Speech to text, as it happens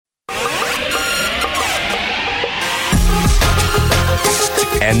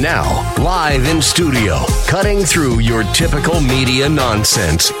And now, live in studio, cutting through your typical media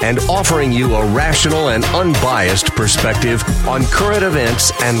nonsense and offering you a rational and unbiased perspective on current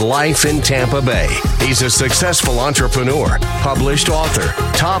events and life in Tampa Bay. He's a successful entrepreneur, published author,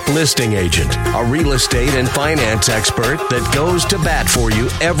 top listing agent, a real estate and finance expert that goes to bat for you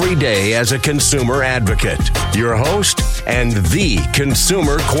every day as a consumer advocate. Your host and the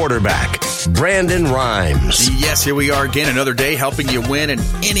consumer quarterback, Brandon Rhymes. Yes, here we are again, another day helping you win in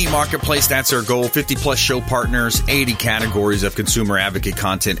any marketplace. That's our goal. 50-plus show partners, 80 categories of consumer advocate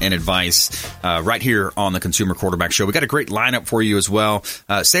content and advice right here on the Consumer Quarterback Show. We got a great lineup for you as well.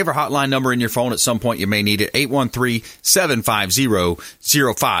 Save our hotline number in your phone. At some point, you may need it.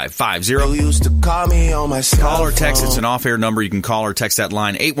 813-750-0550. You used to call me on my cell Call or text. phone. It's an off-air number. You can call or text that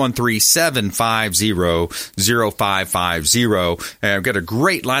line, 813-750-0550. And I've got a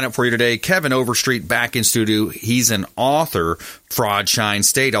great lineup for you today. Kevin Overstreet back in studio. He's an author, Fraud Shine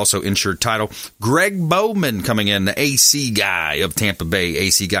State, also insured title. Greg Bowman coming in, the AC guy of Tampa Bay,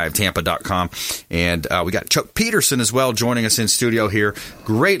 acguyoftampa.com. And we got Chuck Peterson as well joining us in studio here.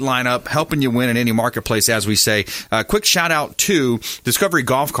 Great lineup, helping you win in any marketplace, as we say. Quick shout out to Discovery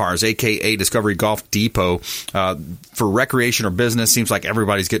Golf Cars, a.k.a. Discovery Golf Depot. For recreation or business, seems like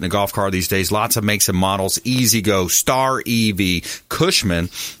everybody's getting a golf car these days. Lots of makes and models. Easy Go, Star EV, Cushman.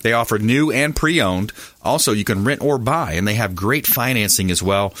 They offer new and pre-owned. Also, you can rent or buy, and they have great financing as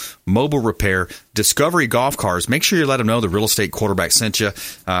well. Mobile repair, Discovery Golf Cars. Make sure you let them know the real estate quarterback sent you.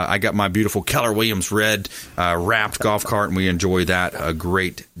 I got my beautiful Keller Williams red wrapped golf cart, and we enjoy that a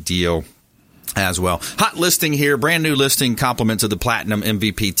great deal as well. Hot listing here, brand new listing, compliments of the Platinum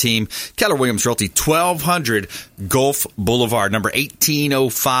MVP team. Keller Williams Realty, 1200 Gulf Boulevard, number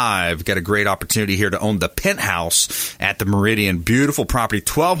 1805. Got a great opportunity here to own the penthouse at the Meridian. Beautiful property,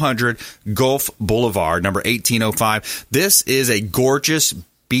 1200 Gulf Boulevard, number 1805. This is a gorgeous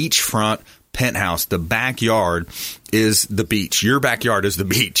beachfront penthouse. The backyard is the beach. Your backyard is the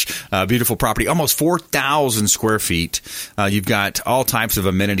beach. Beautiful property. Almost 4,000 square feet. You've got all types of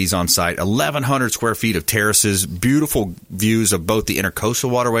amenities on site. 1,100 square feet of terraces. Beautiful views of both the intercoastal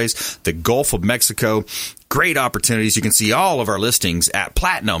waterways, the Gulf of Mexico. Great opportunities. You can see all of our listings at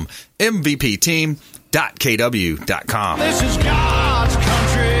platinummvpteam.kw.com. This is God's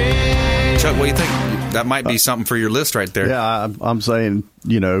country. Chuck, what do you think? That might be something for your list right there. Yeah, I'm saying,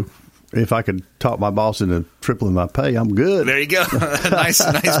 if I could talk my boss into tripling my pay, I'm good. There you go.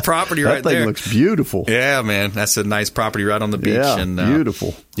 nice property right there. That thing looks beautiful. Yeah, man. That's a nice property right on the beach. Yeah, and,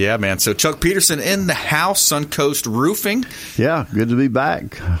 beautiful. Yeah, man. So Chuck Peterson in the house, Suncoast Roofing. Yeah, good to be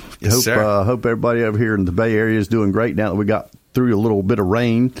back. Yes, Hope everybody over here in the Bay Area is doing great now that we got through a little bit of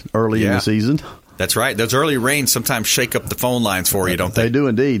rain early in the season. That's right. Those early rains sometimes shake up the phone lines for you, don't they? They do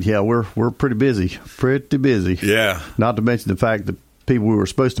indeed. Yeah, we're pretty busy. Pretty busy. Yeah. Not to mention the fact that people we were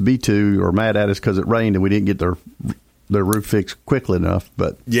supposed to be to are mad at us because it rained and we didn't get their roof fixed quickly enough.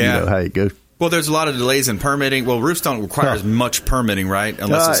 But, hey, go. Well, there's a lot of delays in permitting. Well, roofs don't require as much permitting, right?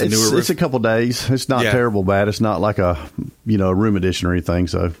 Unless it's a newer roof. It's a couple days. It's not terrible bad. It's not like a room addition or anything.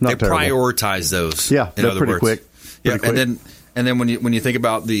 So not they terrible. prioritize those. Yeah, they're pretty quick. And then when you think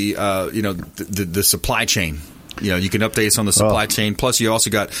about the the supply chain. You can update us on the supply chain. Plus, you also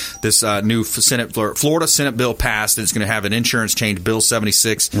got this new Florida Senate bill passed that's going to have an insurance change, Bill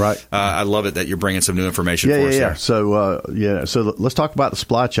 76. Right. I love it that you're bringing some new information for us there. So let's talk about the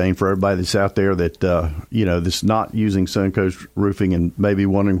supply chain for everybody that's out there that, that's not using Suncoast Roofing and maybe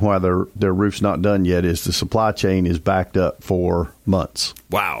wondering why their roof's not done yet is the supply chain is backed up for months.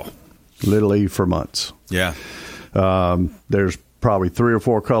 Wow. Literally for months. Yeah. There's probably 3 or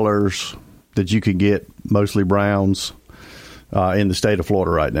 4 colors that you can get, mostly browns, in the state of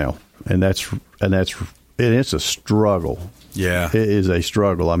Florida right now, and it's a struggle. Yeah, it is a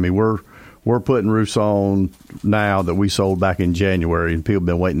struggle. I mean, we're putting roofs on now that we sold back in January, and people have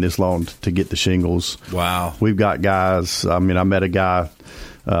been waiting this long to get the shingles. Wow, we've got guys. I mean, I met a guy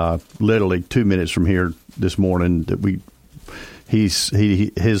literally 2 minutes from here this morning that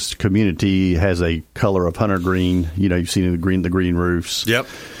his community has a color of hunter green. You've seen the green roofs. Yep.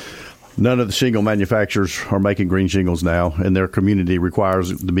 None of the shingle manufacturers are making green shingles now, and their community requires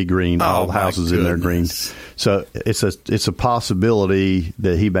it to be green. All the houses in there green. So it's a possibility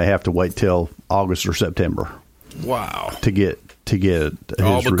that he may have to wait till August or September. Wow. To get his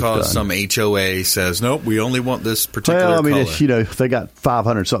all roof because done. some HOA says nope, we only want this particular color. It's, they got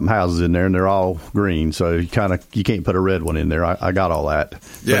 500 something houses in there and they're all green, so you can't put a red one in there. I got all that.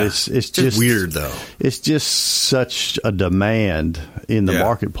 Yeah, but it's just weird though. It's just such a demand in the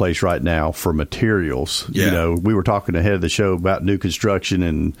marketplace right now for materials. Yeah. We were talking ahead of the show about new construction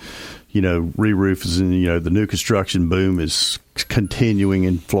and re-roofs and, the new construction boom is continuing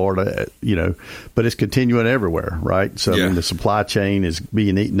in Florida, but it's continuing everywhere, right? So, I mean, the supply chain is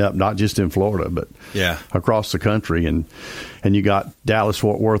being eaten up, not just in Florida, but across the country. And you got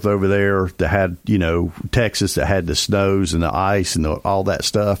Dallas-Fort Worth over there that had, Texas that had the snows and the ice and all that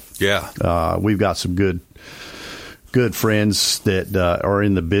stuff. Yeah. We've got some good friends that are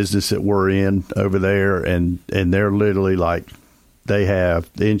in the business that we're in over there, and they're literally like, they have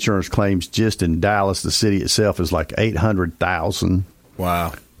the insurance claims just in Dallas. The city itself is like 800,000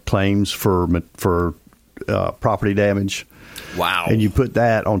 claims for property damage. Wow. And you put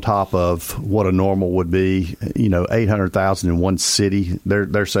that on top of what a normal would be, 800,000 in one city.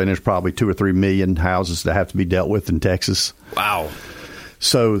 They're saying there's probably 2 or 3 million houses that have to be dealt with in Texas. Wow.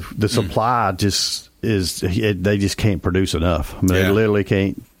 So the supply just they just can't produce enough. I mean, they literally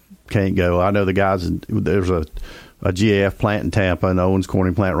can't go. I know the guys, there's a GAF plant in Tampa, an Owens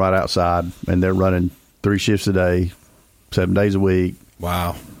Corning plant right outside, and they're running 3 shifts a day, 7 days a week.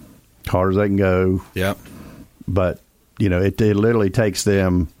 Wow. Hard as they can go. Yep. But, it literally takes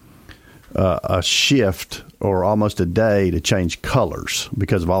them a shift or almost a day to change colors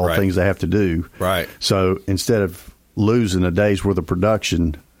because of all the things they have to do. Right. So instead of losing a day's worth of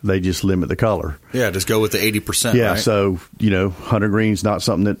production, they just limit the color. Yeah, just go with the 80%. Yeah, right? so, Hunter Green's not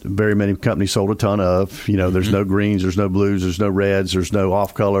something that very many companies sold a ton of. There's no greens, there's no blues, there's no reds, there's no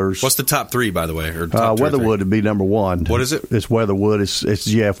off colors. What's the top 3, by the way? Or top Weatherwood would be number 1. What is it? It's Weatherwood. It's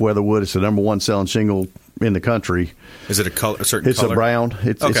GF Weatherwood. It's the number 1 selling shingle in the country. Is it a certain it's color? A brown.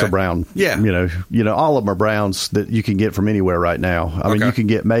 It's a brown. Yeah. All of them are browns that you can get from anywhere right now. I mean, you can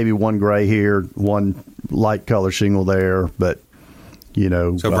get maybe one gray here, one light color shingle there, but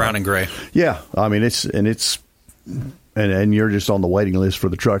so brown and gray. Yeah, I mean and you're just on the waiting list for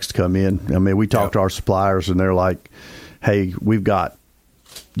the trucks to come in. I mean, we talk to our suppliers and they're like, "Hey, we've got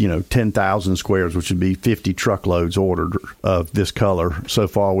 10,000 squares, which would be 50 truckloads ordered of this color. So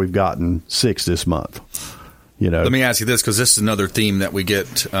far, we've gotten 6 this month." Let me ask you this, because this is another theme that we get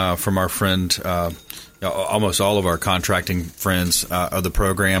from our friend, almost all of our contracting friends of the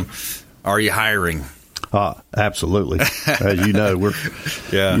program. Are you hiring? Absolutely. As you know, we're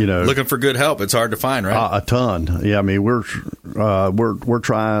looking for good help. It's hard to find, right? A ton. Yeah, I mean, we're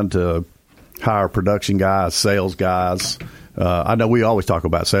trying to hire production guys, sales guys. I know we always talk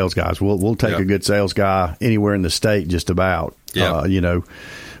about sales guys. We'll take a good sales guy anywhere in the state, just about. Yeah.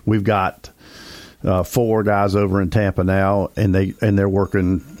 We've got 4 guys over in Tampa now, and they're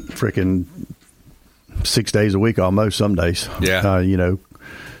working freaking 6 days a week almost some days. Yeah.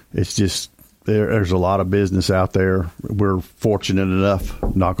 It's just. There's a lot of business out there. We're fortunate enough,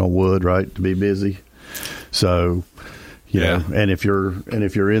 knock on wood, right, to be busy. So, you know, and if you're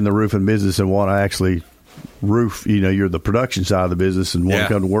in the roofing business and want to actually roof, you're the production side of the business and want to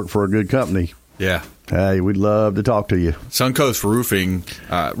come to work for a good company. Yeah. Hey, we'd love to talk to you. Suncoast Roofing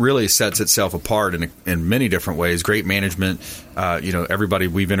really sets itself apart in many different ways. Great management. Everybody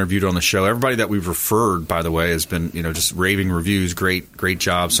we've interviewed on the show, everybody that we've referred, by the way, has been, just raving reviews. Great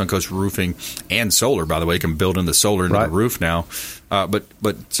job. Suncoast Roofing and solar, by the way, can build in the solar into the roof now. But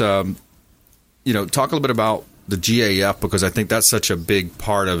talk a little bit about the GAF, because I think that's such a big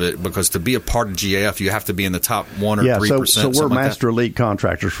part of it, because to be a part of GAF, you have to be in the top 1 or 3%. So we're master elite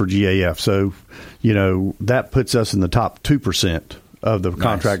contractors for GAF. So, that puts us in the top 2% of the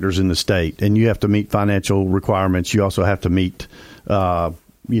contractors in the state. And you have to meet financial requirements. You also have to meet,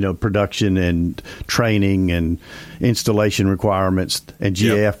 production and training and installation requirements. And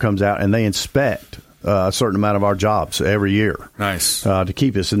GAF comes out and they inspect a certain amount of our jobs every year. Nice. To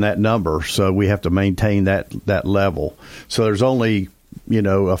keep us in that number. So we have to maintain that level. So there's only,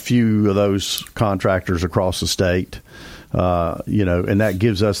 a few of those contractors across the state, and that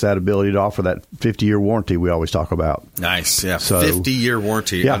gives us that ability to offer that 50-year warranty we always talk about. Nice. Yeah. So, 50-year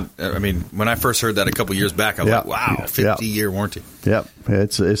warranty. Yeah. I mean, when I first heard that a couple years back, I was like, wow, 50-year warranty. Yep.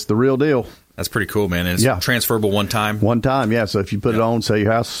 It's the real deal. That's pretty cool, man. And it's transferable one time? One time, yeah. So if you put it on, say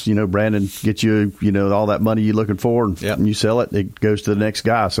your house, Brandon gets you, all that money you're looking for, and you sell it, it goes to the next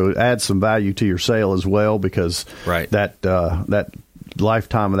guy. So it adds some value to your sale as well, because that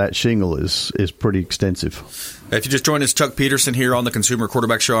lifetime of that shingle is pretty extensive. If you just joined us, Chuck Peterson here on the Consumer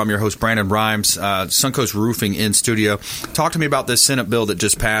Quarterback Show. I'm your host, Brandon Rhymes, Suncoast Roofing in studio. Talk to me about this Senate bill that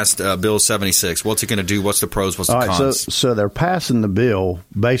just passed, Bill 76. What's it going to do? What's the pros? What's the cons? So they're passing the bill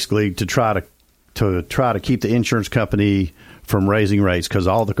basically to try to keep the insurance company from raising rates, because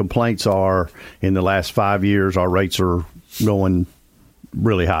all the complaints are in the last 5 years our rates are going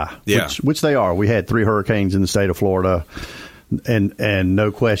really high, which they are. We had 3 hurricanes in the state of Florida. And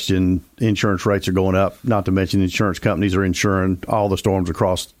no question, insurance rates are going up. Not to mention, insurance companies are insuring all the storms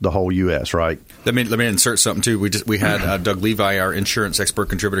across the whole U.S. Right? Let me insert something too. We had Doug Levi, our insurance expert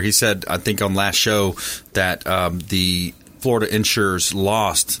contributor. He said, I think on last show, that the Florida insurers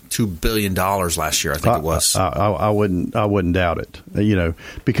lost $2 billion last year. I think it was. I wouldn't doubt it.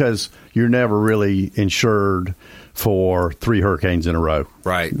 Because you're never really insured for 3 hurricanes in a row.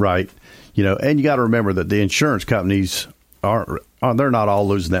 Right. Right. And you got to remember that the insurance companies they're not all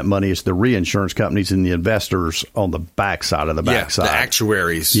losing that money. It's the reinsurance companies and the investors on the backside of the backside. The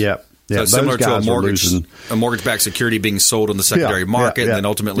actuaries. Yep. So similar to a mortgage-backed security being sold on the secondary market, and then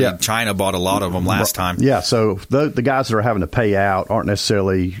ultimately China bought a lot of them last time. Yeah, so the guys that are having to pay out aren't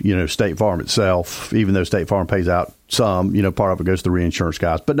necessarily, State Farm itself, even though State Farm pays out some, part of it goes to the reinsurance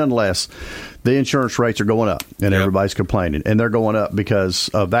guys. But nonetheless, the insurance rates are going up, and everybody's complaining. And they're going up because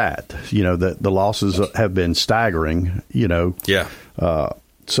of that. The losses have been staggering,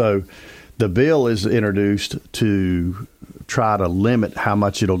 So the bill is introduced to try to limit how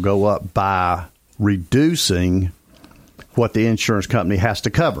much it'll go up by reducing what the insurance company has to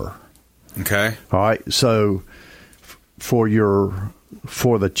cover. Okay. All right. So for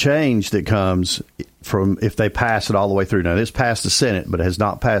the change that comes from if they pass it all the way through. Now, this passed the Senate, but it has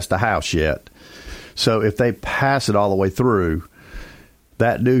not passed the House yet. So if they pass it all the way through,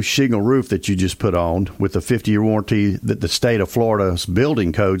 that new shingle roof that you just put on with the 50-year warranty that the state of Florida's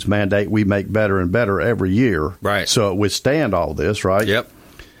building codes mandate we make better and better every year. Right. So it withstand all this, right? Yep.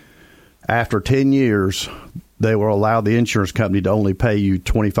 After 10 years, they will allow the insurance company to only pay you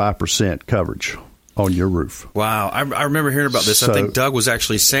 25% coverage on your roof. Wow. I remember hearing about this. So, I think Doug was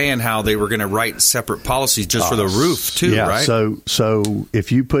actually saying how they were going to write separate policies just for the roof, too, right? So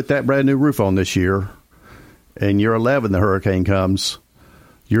if you put that brand new roof on this year and year 11 the hurricane comes,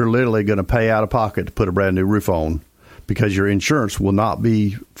 you're literally going to pay out of pocket to put a brand new roof on because your insurance will not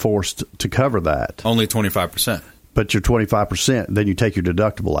be forced to cover that. Only 25%. But your 25%, then you take your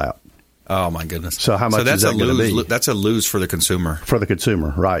deductible out. Oh, my goodness. So how much is that going to be? That's a lose for the consumer. For the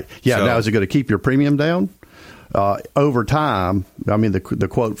consumer, right. Yeah, now is it going to keep your premium down? Over time, I mean, the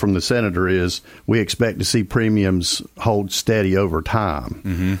quote from the senator is, we expect to see premiums hold steady over time.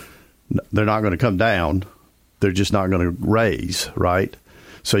 Mm-hmm. They're not going to come down. They're just not going to raise, right?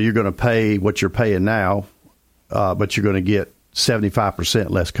 So you're going to pay what you're paying now, but you're going to get 75%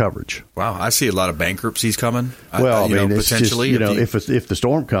 less coverage. Wow, I see a lot of bankruptcies coming. Well, it's potentially, just, if the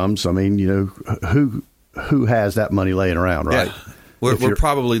storm comes, who has that money laying around, right? Yeah. We're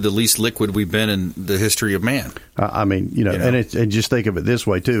probably the least liquid we've been in the history of man. And just think of it this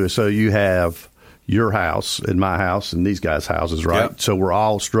way too. So you have your house and my house and these guys' houses, right? Yep. So we're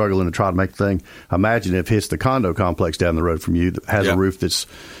all struggling to try to make the thing. Imagine if it's the condo complex down the road from you that has a roof that's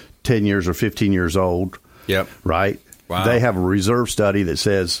 10 years or 15 years old. Yep. Right? Wow. They have a reserve study that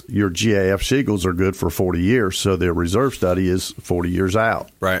says your GAF shingles are good for 40 years. So their reserve study is 40 years out.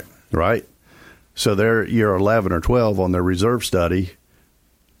 Right. Right? So they're year 11 or 12 on their reserve study,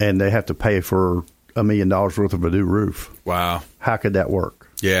 and they have to pay for $1 million worth of a new roof. Wow. How could that work?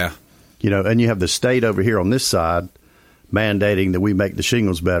 Yeah. And you have the state over here on this side mandating that we make the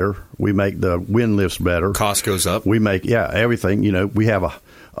shingles better. We make the wind lifts better. Cost goes up. We make, everything. We have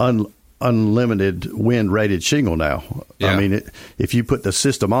a unlimited wind rated shingle now. Yeah. I mean, if you put the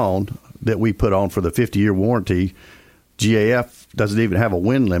system on that we put on for the 50-year warranty, GAF doesn't even have a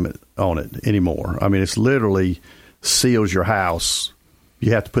wind limit on it anymore. I mean, it's literally seals your house.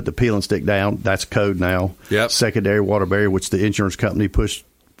 You have to put the peel and stick down. That's code now. Yep. Secondary water barrier, which the insurance company pushed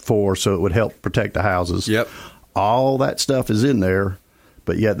for, so it would help protect the houses. Yep. All that stuff is in there,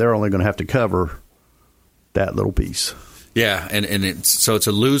 but yet they're only going to have to cover that little piece. Yeah, and it's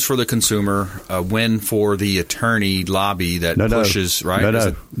a lose for the consumer, a win for the attorney lobby that pushes, right?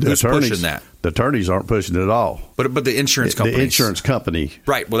 No. Who's pushing that? The attorneys aren't pushing it at all. But the insurance company. The insurance company.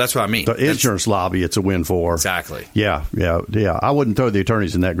 Right. Well, that's what I mean. The insurance lobby, it's a win for. Exactly. Yeah. I wouldn't throw the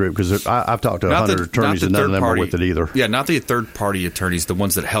attorneys in that group because I've talked to 100 attorneys and none of them are with it either. Yeah, not the third-party attorneys, the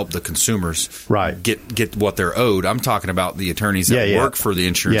ones that help the consumers get what they're owed. I'm talking about the attorneys that work for the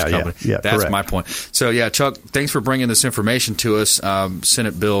insurance company. Yeah, that's correct. My point. So, Chuck, thanks for bringing this information to us,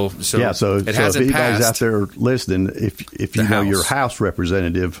 Senate bill. So it hasn't if anybody's passed. Out there listening, if you know your House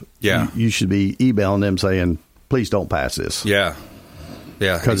representative, you should be emailing them saying, please don't pass this. Yeah,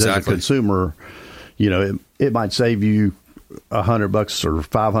 because as a consumer, it might save you $100 or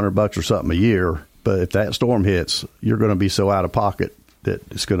 $500 or something a year, but if that storm hits, you're going to be so out of pocket that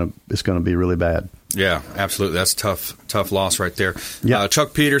it's going to be really bad. Yeah, absolutely. That's tough loss right there. Yeah.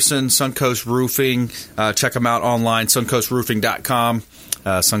 Chuck Peterson, Suncoast Roofing. Check them out online, suncoastroofing.com.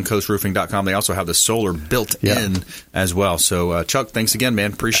 Suncoastroofing.com. They also have the solar built in as well. So, Chuck, thanks again,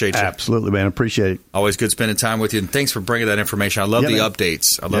 man. Appreciate you. Absolutely, man. Appreciate it. Always good spending time with you, and thanks for bringing that information. I love the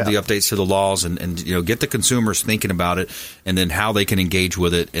updates. I love the updates to the laws, and get the consumers thinking about it, and then how they can engage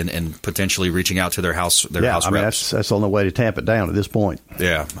with it, and potentially reaching out to their house reps. That's the only way to tamp it down at this point.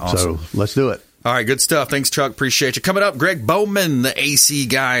 Yeah, awesome. So let's do it. All right, good stuff. Thanks, Chuck. Appreciate you. Coming up, Greg Bowman, the AC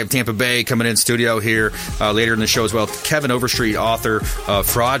guy of Tampa Bay, coming in studio here later in the show as well. Kevin Overstreet, author of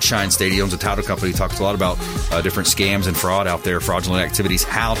Fraud Shine State. He owns a title company. He talks a lot about different scams and fraud out there, fraudulent activities,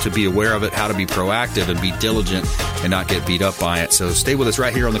 how to be aware of it, how to be proactive and be diligent and not get beat up by it. So stay with us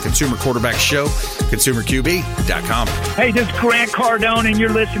right here on the Consumer Quarterback Show, ConsumerQB.com. Hey, this is Grant Cardone, and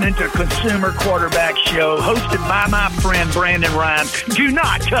you're listening to Consumer Quarterback Show, hosted by my friend Brandon Rhymes. Do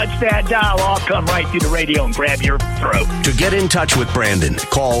not touch that dial. I'll come right through the radio and grab your throat. To get in touch with Brandon,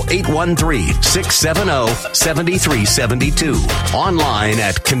 call 813-670-7372. Online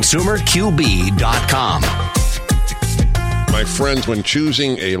at ConsumerQB.com. My friends, when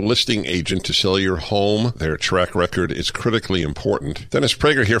choosing a listing agent to sell your home, their track record is critically important. Dennis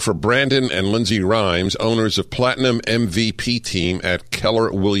Prager here for Brandon and Lindsay Rhymes, owners of Platinum MVP Team at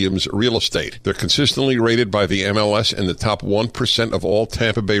Keller Williams Real Estate. They're consistently rated by the MLS in the top 1% of all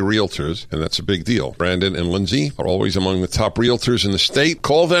Tampa Bay realtors, and that's a big deal. Brandon and Lindsay are always among the top realtors in the state.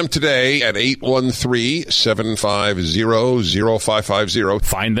 Call them today at 813-750-0550.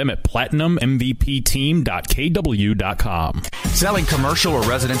 Find them at platinummvpteam.kw.com. Selling commercial or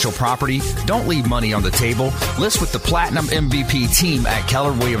residential property? Don't leave money on the table. List with the Platinum MVP team at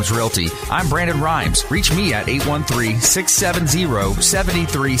Keller Williams Realty. I'm Brandon Rhymes. Reach me at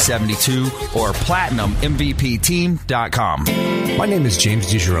 813-670-7372 or platinummvpteam.com. My name is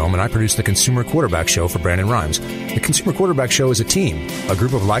James DeJerome, and I produce the Consumer Quarterback Show for Brandon Rhymes. The Consumer Quarterback Show is a team, a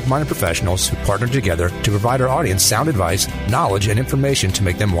group of like-minded professionals who partner together to provide our audience sound advice, knowledge, and information to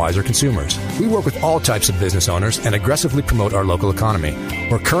make them wiser consumers. We work with all types of business owners and aggressively promote our local economy.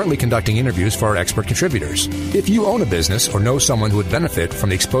 We're currently conducting interviews for our expert contributors. If you own a business or know someone who would benefit from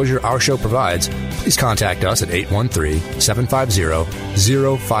the exposure our show provides, please contact us at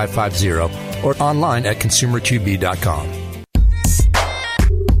 813-750-0550 or online at consumerqb.com.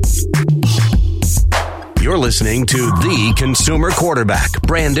 You're listening to the Consumer Quarterback,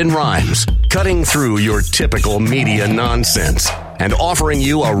 Brandon Rhymes, cutting through your typical media nonsense and offering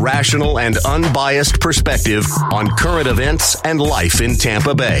you a rational and unbiased perspective on current events and life in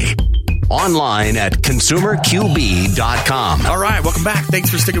Tampa Bay. Online at ConsumerQB.com. All right, welcome back. Thanks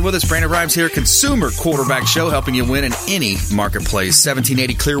for sticking with us. Brandon Rhymes here, Consumer Quarterback Show, helping you win in any marketplace.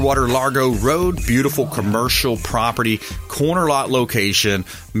 1780 Clearwater Largo Road, beautiful commercial property, corner lot location,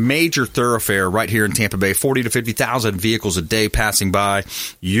 major thoroughfare right here in Tampa Bay. 40 to 50,000 vehicles a day passing by.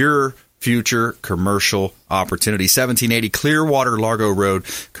 Your future commercial opportunity. 1780 Clearwater Largo Road,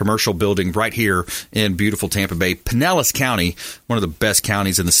 commercial building right here in beautiful Tampa Bay. Pinellas County, one of the best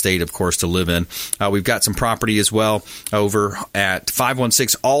counties in the state, of course, to live in. We've got some property as well over at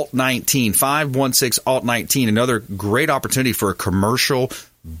 516 Alt 19. 516 Alt 19, another great opportunity for a commercial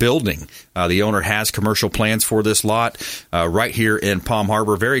building. The owner has commercial plans for this lot right here in Palm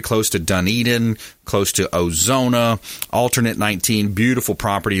Harbor, very close to Dunedin, close to Ozona, alternate 19, beautiful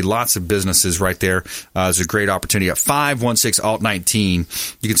property, lots of businesses right there. It's a great opportunity at 516 Alt 19.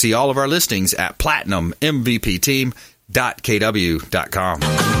 You can see all of our listings at platinummvpteam.kw.com.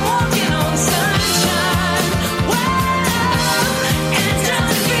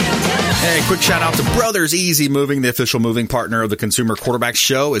 Hey, quick shout out to Brothers Easy Moving. The official moving partner of the Consumer Quarterback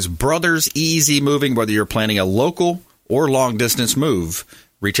Show is Brothers Easy Moving. Whether you're planning a local or long distance move,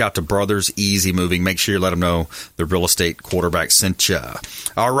 reach out to Brothers Easy Moving. Make sure you let them know the real estate quarterback sent you.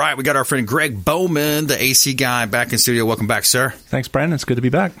 All right, we got our friend Greg Bowman, the AC guy, back in studio. Welcome back, sir. Thanks, Brandon. It's good to be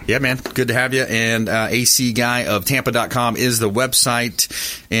back. Yeah, man. Good to have you. And AC guy of Tampa.com is the website.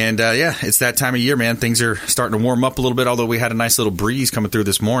 And yeah, it's that time of year, man. Things are starting to warm up a little bit, although we had a nice little breeze coming through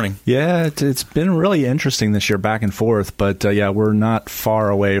this morning. Yeah, it's been really interesting this year, back and forth. But yeah, we're not far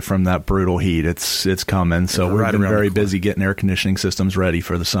away from that brutal heat. It's coming. So we've been very busy getting air conditioning systems ready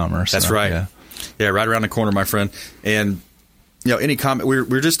for the summer. That's right. Yeah, right around the corner, my friend. And you know, any comment? We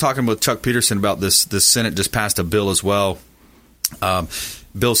were just talking with Chuck Peterson about this. The Senate just passed a bill as well.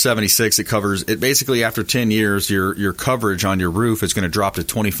 Bill 76. It covers it basically after 10 years, your coverage on your roof is going to drop to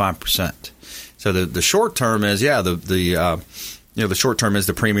 25%. So the short term is the short term is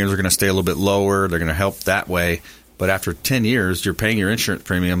the premiums are going to stay a little bit lower. They're going to help that way. But after 10 years, you're paying your insurance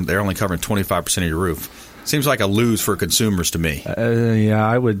premium. They're only covering 25% of your roof. Seems like a lose for consumers to me. Yeah,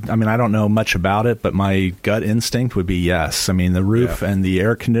 I don't know much about it, but my gut instinct would be yes. I mean, the roof and the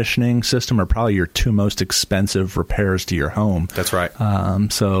air conditioning system are probably your two most expensive repairs to your home. That's right.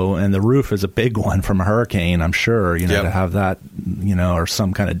 And the roof is a big one from a hurricane, I'm sure, to have that, or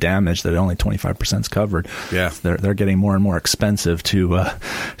some kind of damage that only 25% is covered. Yeah. They're getting more and more expensive to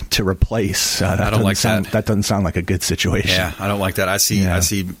replace. I don't like that. That doesn't sound like a good situation. Yeah, I don't like that. I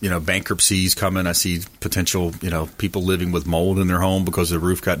see bankruptcies coming. I see potential, people living with mold in their home because the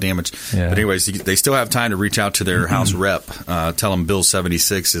roof got damaged. Yeah. But anyways, they still have time to reach out to their house rep. Tell them Bill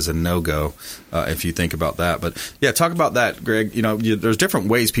 76 is a no-go if you think about that. But yeah, talk about that, Greg. There's different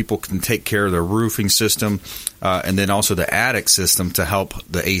ways people can take care of their roofing system and then also the attic system to help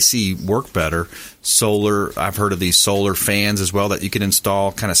the AC work better. Solar, I've heard of these solar fans as well that you can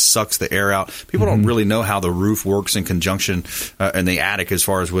install, kind of sucks the air out. People don't really know how the roof works in conjunction in the attic as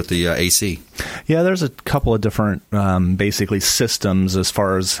far as with the AC. Yeah, there's a couple of different basically systems as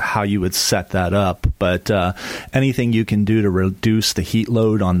far as how you would set that up. But anything you can do to reduce the heat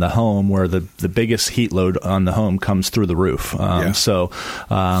load on the home, where the biggest heat load on the home comes through the roof. So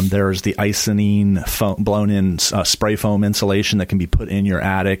there's the Icynene blown-in spray foam insulation that can be put in your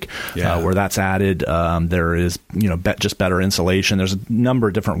attic where that's added. There is, just better insulation. There's a number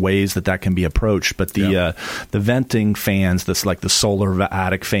of different ways that can be approached. But the venting fans, this like the solar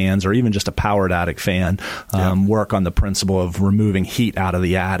attic fans, or even just a powered attic fan, work on the principle of removing heat out of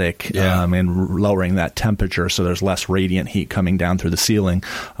the attic and lowering that temperature, so there's less radiant heat coming down through the ceiling.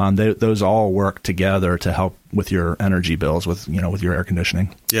 Those all work together to help with your energy bills, with your air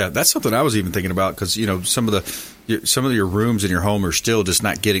conditioning. Yeah, that's something I was even thinking about, because some of your rooms in your home are still just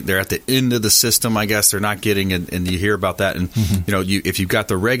not getting. They're at the end of the system, I guess. They're not getting, and you hear about that. And if you've got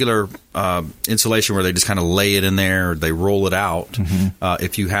the regular insulation where they just kind of lay it in there, or they roll it out.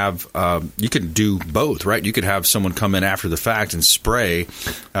 If you have, you can do both, right? You could have someone come in after the fact and spray.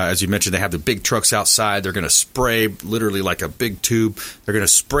 As you mentioned, they have the big trucks outside. They're going to spray literally like a big tube. They're going to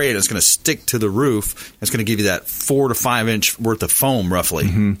spray it. And it's going to stick to the roof. It's going to give you that 4 to 5 inch worth of foam, roughly,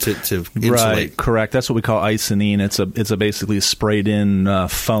 to insulate. Right, correct. That's what we call Icynene. It's a basically sprayed in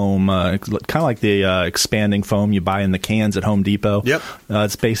foam, kind of like the expanding foam you buy in the cans at Home Depot. Yep.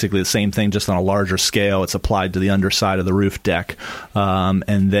 It's basically the same thing, just on a larger scale. It's applied to the underside of the roof deck.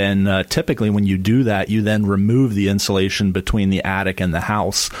 And then typically when you do that, you then remove the insulation between the attic and the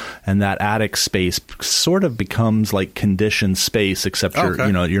house, and that attic space sort of becomes like conditioned space, except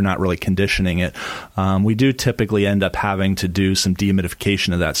you're not really conditioning it. We do typically end up having to do some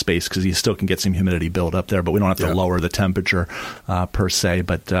dehumidification of that space, because you still can get some humidity build up there, but we don't have to lower the temperature per se.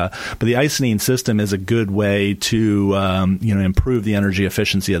 But the Icynene system is a good way to improve the energy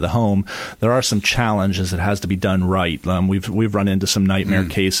efficiency of the home. There are some challenges. It has to be done right. We've run into some nightmare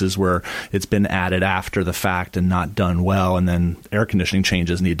cases where it's been added after the fact and not done well, and then air conditioning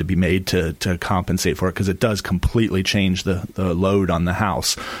changes need to be made to compensate for it, because it does completely change the load on the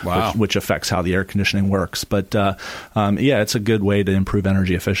house, which affects how the air conditioning works. But it's a good way to improve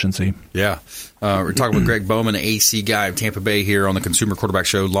energy efficiency. Yeah. We're talking with Greg Bowman, AC guy of Tampa Bay, here on the Consumer Quarterback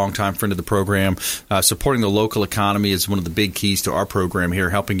Show, longtime friend of the program. Supporting the local economy is one of the big keys to our program here,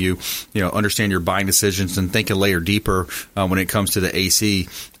 helping you, understand your buying decisions and think a layer deeper when it comes to the AC.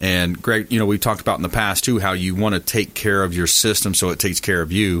 And Greg, we've talked about in the past too how you want to take care of your system so it takes care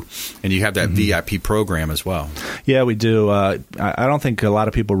of you, and you have that VIP program as well. Yeah, we do. I don't think a lot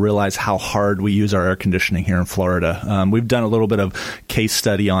of people realize how hard we use our air conditioning here in Florida. We've done a little bit of case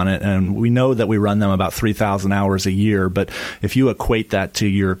study on it, and we know that we run them about 3,000 hours a year. But if you equate that to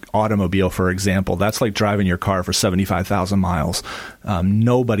your automobile, for example, that's like driving your car for 75,000 miles.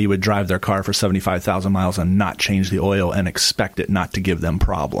 Nobody would drive their car for 75,000 miles and not change the oil and expect it not to give them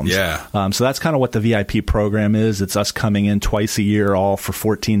problems. Yeah. So that's kind of what the VIP program is. It's us coming in twice a year, all for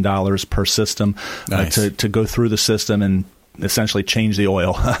 $14 per system, to go through the system and essentially change the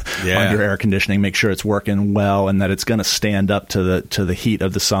oil on your air conditioning, make sure it's working well, and that it's going to stand up to the heat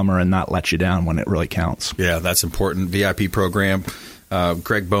of the summer and not let you down when it really counts. Yeah, that's important. VIP program.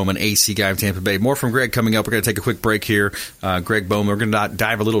 Greg Bowman, AC guy of Tampa Bay. More from Greg coming up. We're going to take a quick break here. Greg Bowman, we're going to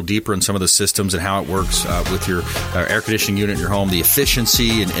dive a little deeper in some of the systems and how it works with your air conditioning unit in your home, the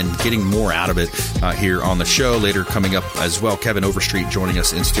efficiency and getting more out of it here on the show. Later coming up as well, Kevin Overstreet joining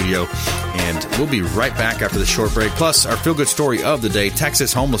us in studio. And we'll be right back after the short break. Plus, our feel-good story of the day,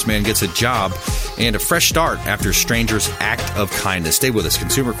 Texas homeless man gets a job and a fresh start after stranger's act of kindness. Stay with us.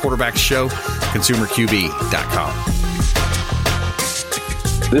 Consumer Quarterback Show, ConsumerQB.com.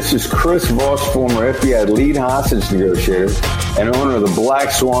 This is Chris Voss, former FBI lead hostage negotiator and owner of the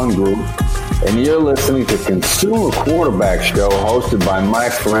Black Swan Group, and you're listening to Consumer Quarterback Show, hosted by my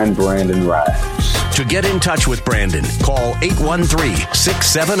friend Brandon Rhymes. To get in touch with Brandon, call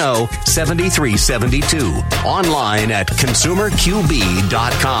 813-670-7372. Online at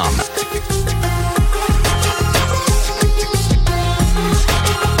consumerqb.com.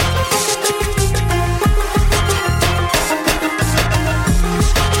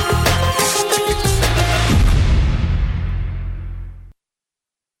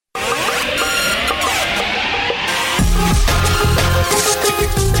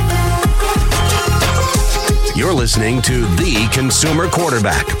 You're listening to The Consumer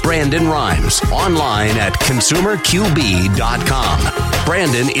Quarterback, Brandon Rhymes, online at consumerqb.com.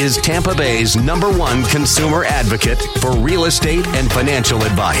 Brandon is Tampa Bay's #1 consumer advocate for real estate and financial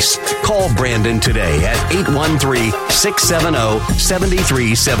advice. Call Brandon today at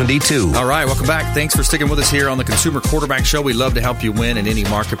 813-670-7372. All right, welcome back. Thanks for sticking with us here on the Consumer Quarterback Show. We love to help you win in any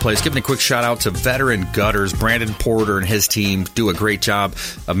marketplace. Giving a quick shout out to Veteran Gutters. Brandon Porter and his team do a great job.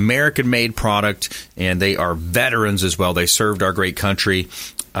 American-made product, and they are veterans as well. They served our great country.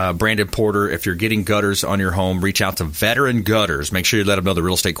 Brandon Porter, if you're getting gutters on your home, reach out to Veteran Gutters. Make sure you let them know the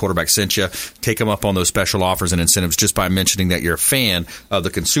Real Estate Quarterback sent you. Take them up on those special offers and incentives just by mentioning that you're a fan of the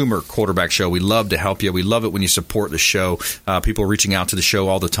Consumer Quarterback Show. We love to help you. We love it when you support the show. People are reaching out to the show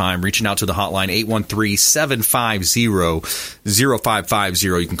all the time, reaching out to the hotline,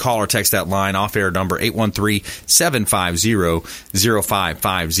 813-750-0550. You can call or text that line, off-air number,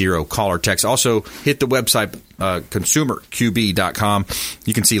 813-750-0550. Call or text. Also, hit the website, consumerqb.com.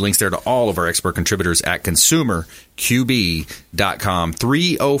 You can see links there to all of our expert contributors at consumerqb.com.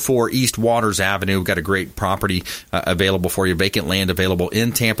 304 East Waters Avenue. We've got a great property available for you, vacant land available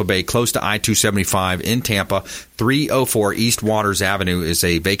in Tampa Bay, close to I-275 in Tampa. 304 East Waters Avenue is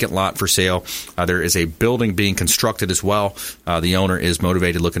a vacant lot for sale. There is a building being constructed as well. The owner is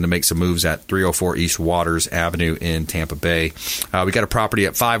motivated, looking to make some moves at 304 East Waters Avenue in Tampa Bay. We got a property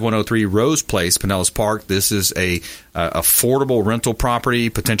at 5103 Rose Place, Pinellas Park. This is a affordable rental property,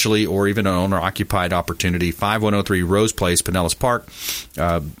 potentially, or even an owner-occupied opportunity. 5103 Rose Place, Pinellas Park.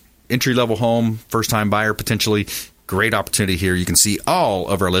 Entry-level home, first-time buyer, potentially. Great opportunity here. You can see all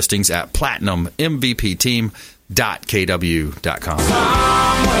of our listings at platinummvpteam.kw.com.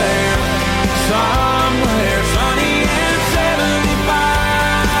 Somewhere sunny and 75.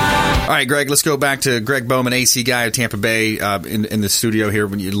 All right, Greg, let's go back to Greg Bowman, AC guy of Tampa Bay, in the studio here.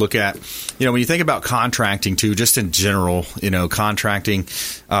 When you look at, when you think about contracting too, just in general, contracting,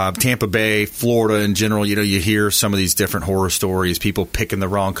 Tampa Bay, Florida in general, you hear some of these different horror stories, people picking the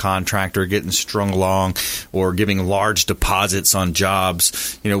wrong contractor, getting strung along, or giving large deposits on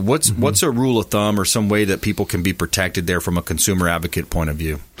jobs. What's a rule of thumb or some way that people can be protected there from a consumer advocate point of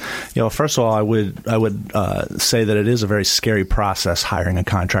view? First of all, I would say that it is a very scary process hiring a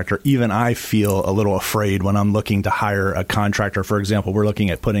contractor. Even I feel a little afraid when I'm looking to hire a contractor. For example, we're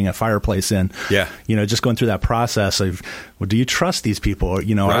looking at putting a fireplace in. Yeah. Just going through that process of, well, do you trust these people?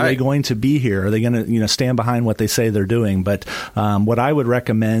 Right. Are they going to be here? Are they going to stand behind what they say they're doing? But what I would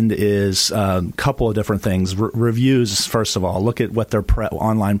recommend is a couple of different things. Reviews, first of all. Look at what their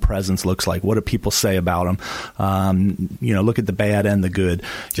online presence looks like. What do people say about them? Look at the bad and the good.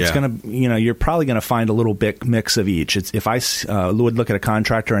 It's going to, you're probably going to find a little bit mix of each. If I would look at a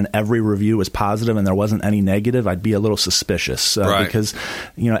contractor and every review was positive and there wasn't any negative, I'd be a little suspicious because,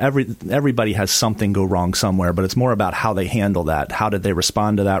 everybody has something go wrong somewhere, but it's more about how they handle that. How did they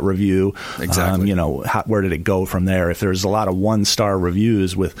respond to that review? Exactly. Where did it go from there? If there's a lot of 1-star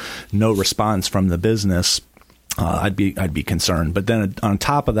reviews with no response from the business, I'd be concerned. But then on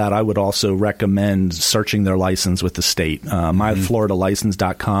top of that, I would also recommend searching their license with the state.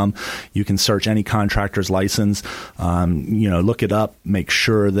 MyFloridaLicense.com. You can search any contractor's license. Look it up. Make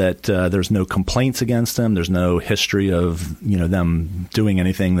sure that there's no complaints against them. There's no history of them doing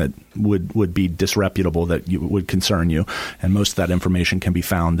anything that would be disreputable that would concern you. And most of that information can be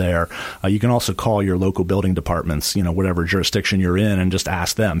found there. You can also call your local building departments, whatever jurisdiction you're in, and just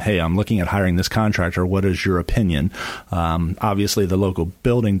ask them, hey, I'm looking at hiring this contractor. What is your opinion? Obviously, the local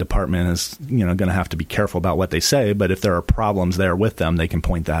building department is going to have to be careful about what they say, but if there are problems there with them, they can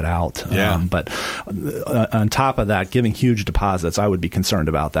point that out. But on top of that, giving huge deposits, I would be concerned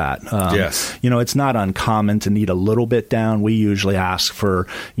about that. Yes. It's not uncommon to need a little bit down. We usually ask for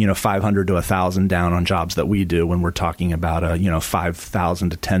 $500 to $1,000 down on jobs that we do when we're talking about a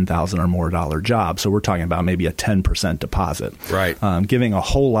 $5,000 to $10,000 or more job. So we're talking about maybe a 10% deposit. Right. Giving a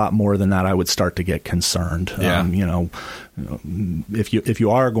whole lot more than that, I would start to get concerned. If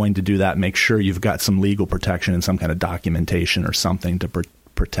you are going to do that, make sure you've got some legal protection and some kind of documentation or something to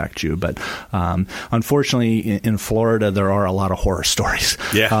protect you. But unfortunately, in Florida, there are a lot of horror stories.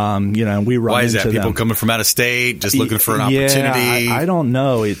 Yeah. We run Why is into that? People them. coming from out of state, just looking for an opportunity? I don't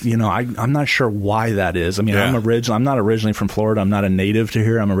know. I'm not sure why that is. I mean, I'm not originally from Florida. I'm not a native to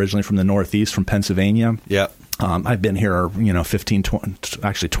here. I'm originally from the Northeast, from Pennsylvania. Yep. I've been here,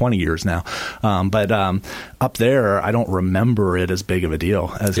 20 years now. But up there, I don't remember it as big of a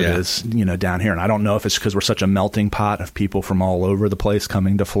deal as it is, down here. And I don't know if it's because we're such a melting pot of people from all over the place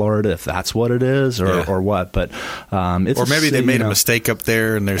coming to Florida, if that's what it is or what. But it's or maybe they made a mistake up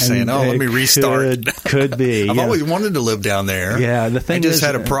there and they're saying, let me restart. Could be. I've always wanted to live down there. Yeah, the thing I just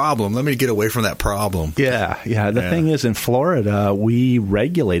had a problem. Let me get away from that problem. Yeah. The thing is, in Florida, we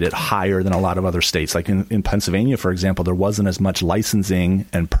regulate it higher than a lot of other states. Like in Pennsylvania, for example, there wasn't as much licensing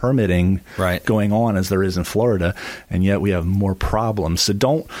and permitting going on as there is in Florida, and yet we have more problems. So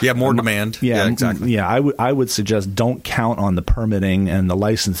don't... Yeah, more demand. Yeah, exactly. Yeah, I would suggest don't count on the permitting and the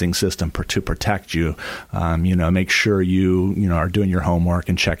licensing system to protect you. Make sure you are doing your homework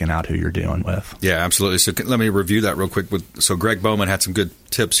and checking out who you're dealing with. Yeah, absolutely. So let me review that real quick. So Greg Bowman had some good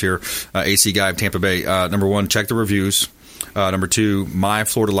tips here. AC guy of Tampa Bay. Number one, check the reviews. Number two,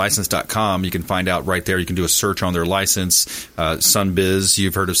 myfloridalicense.com. You can find out right there. You can do a search on their license. Sunbiz,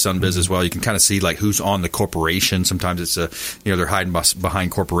 you've heard of Sunbiz as well. You can kind of see like who's on the corporation. Sometimes it's they're hiding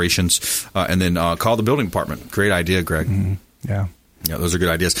behind corporations. And then call the building department. Great idea, Greg. Mm-hmm. Yeah. Yeah, those are good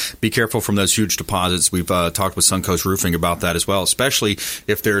ideas. Be careful from those huge deposits. We've talked with Suncoast Roofing about that as well, especially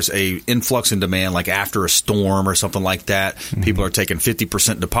if there's a influx in demand, like after a storm or something like that. Mm-hmm. People are taking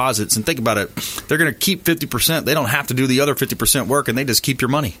 50% deposits. And think about it. They're going to keep 50%. They don't have to do the other 50% work, and they just keep your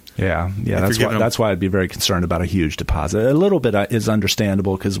money. Yeah. That's why I'd be very concerned about a huge deposit. A little bit is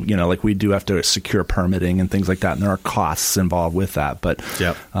understandable because, like we do have to secure permitting and things like that, and there are costs involved with that. But,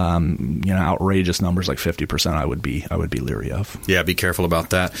 outrageous numbers like 50% I would be leery of. Yeah, be careful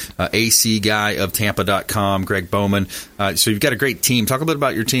about that. AC guy of Tampa.com, Greg Bowman. So you've got a great team. Talk a bit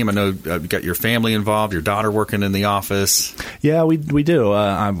about your team. I know you've got your family involved, your daughter working in the office. Yeah, we do.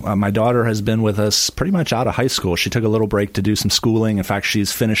 My daughter has been with us pretty much out of high school. She took a little break to do some schooling. In fact,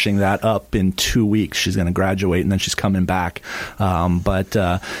 she's finishing that up in 2 weeks. She's going to graduate, and then she's coming back.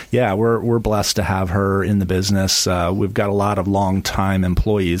 We're blessed to have her in the business. We've got a lot of long-time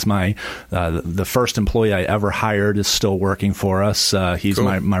employees. The first employee I ever hired is still working for us. He's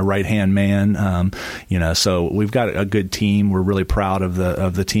cool. my right-hand man. So we've got a good team. We're really proud of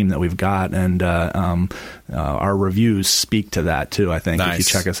the team that we've got, and our reviews speak to that too. I think nice. If you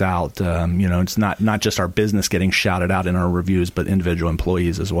check us out, it's not just our business getting shouted out in our reviews, but individual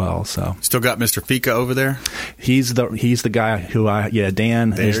employees as well. So still got Mr. Fika over there. He's the guy who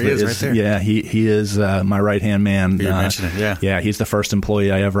Dan. There he is right there. Yeah, he is my right-hand man. You're mentioning it. Yeah, he's the first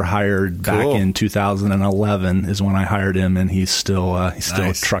employee I ever hired back in 2011 is when I hired him, and he's still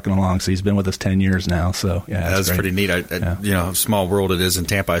nice. trucking along. So he's been with us 10 years now. So that's pretty neat. Small world it is in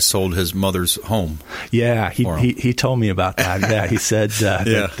Tampa. I sold his mother's home. Yeah, he told me about that. Yeah, he said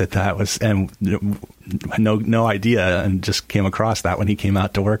that was and no idea, and just came across that when he came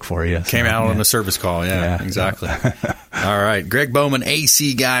out to work for you. Came out on a service call. Yeah. Exactly. All right, Greg Bowman,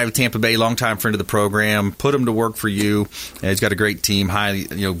 AC guy of Tampa Bay, longtime friend of the program. Put him to work for you. He's got a great team,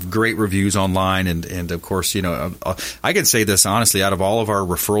 great reviews online, and of course, I can say this honestly. Out of all of our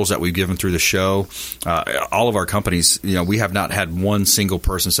referrals that we've given through the show, all of our companies, we have not had one single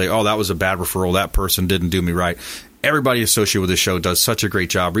person say, "Oh, that was a bad referral. That person didn't do me right." Everybody associated with this show does such a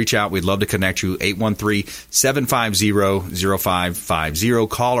great job. Reach out. We'd love to connect you. 813-750-0550.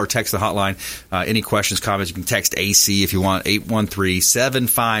 Call or text the hotline. Any questions, comments, you can text AC if you want.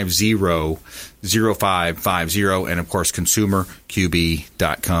 813-750-0550. And, of course,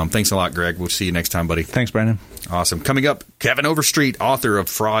 consumerqb.com. Thanks a lot, Greg. We'll see you next time, buddy. Thanks, Brandon. Awesome. Coming up, Kevin Overstreet, author of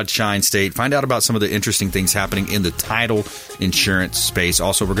Fraud Shine State. Find out about some of the interesting things happening in the title insurance space.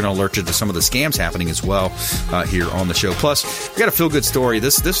 Also, we're going to alert you to some of the scams happening as well here on the show. Plus, we got a feel-good story.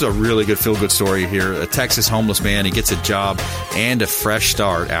 This is a really good feel-good story here. A Texas homeless man, he gets a job and a fresh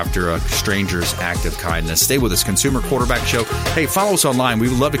start after a stranger's act of kindness. Stay with us. Consumer Quarterback Show. Hey, follow us online. We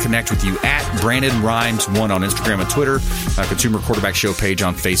would love to connect with you at Brandon Rhymes1 on Instagram and Twitter. Consumer Quarterback Show page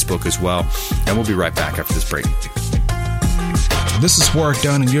on Facebook as well. And we'll be right back after this break. This is Work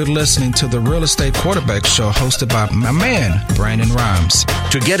Done, and you're listening to the Real Estate Quarterback Show hosted by my man, Brandon Rhymes.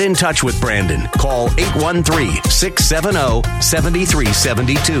 To get in touch with Brandon, call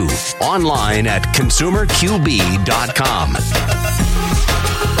 813-670-7372. Online at consumerqb.com.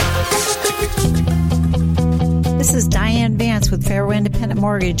 This is Diane Vance with Fairway Independent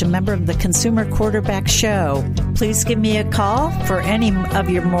Mortgage, a member of the Consumer Quarterback Show. Please give me a call for any of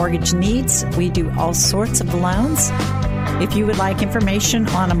your mortgage needs. We do all sorts of loans. If you would like information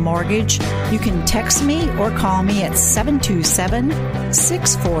on a mortgage, you can text me or call me at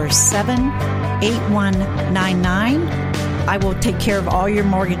 727-647-8199. I will take care of all your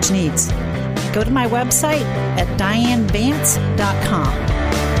mortgage needs. Go to my website at dianevance.com.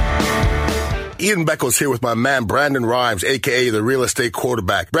 Ian Beckles here with my man, Brandon Rhymes, a.k.a. the real estate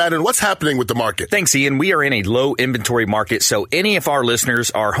quarterback. Brandon, what's happening with the market? Thanks, Ian. We are in a low inventory market, so any of our listeners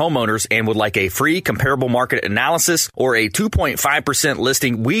are homeowners and would like a free comparable market analysis or a 2.5%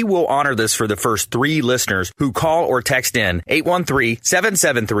 listing, we will honor this for the first 3 listeners who call or text in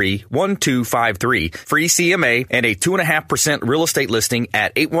 813-773-1253. Free CMA and a 2.5% real estate listing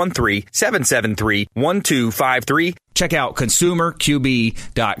at 813-773-1253. Check out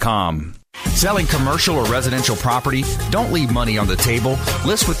ConsumerQB.com. Selling commercial or residential property? Don't leave money on the table.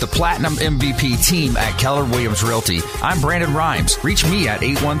 List with the Platinum MVP team at Keller Williams Realty. I'm Brandon Rhymes. Reach me at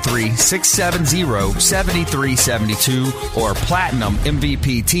 813-670-7372 or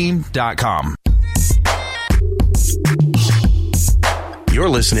PlatinumMVPteam.com. You're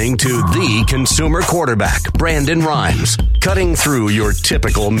listening to the consumer quarterback, Brandon Rhymes, cutting through your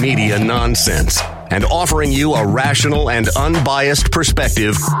typical media nonsense and offering you a rational and unbiased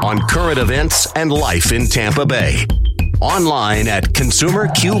perspective on current events and life in Tampa Bay. Online at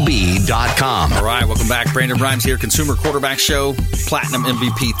ConsumerQB.com. All right, welcome back. Brandon Rhymes here, Consumer Quarterback Show, Platinum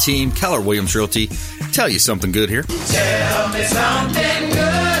MVP team, Keller Williams Realty. Tell you something good here. Tell me something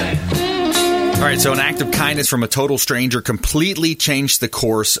good. All right, so an act of kindness from a total stranger completely changed the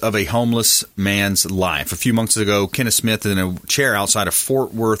course of a homeless man's life. A few months ago, Kenneth Smith in a chair outside of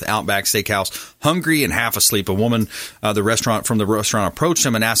Fort Worth Outback Steakhouse, hungry and half asleep. A woman from the restaurant approached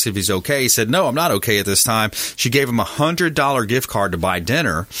him and asked if he's okay. He said, "No, I'm not okay at this time." She gave him a $100 gift card to buy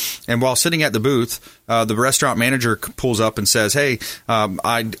dinner. And while sitting at the booth, the restaurant manager pulls up and says, "Hey, I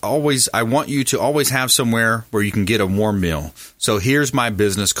want you to always have somewhere where you can get a warm meal. So here's my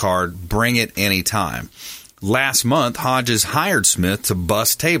business card. Bring it anytime." Last month, Hodges hired Smith to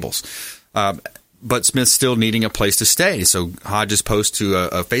bus tables. But Smith's still needing a place to stay. So Hodges posts to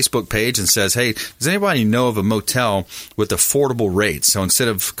a Facebook page and says, "Hey, does anybody know of a motel with affordable rates?" So instead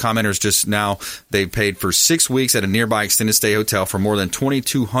of commenters just now, they paid for 6 weeks at a nearby extended stay hotel for more than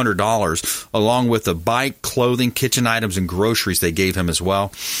 $2,200, along with the bike, clothing, kitchen items, and groceries they gave him as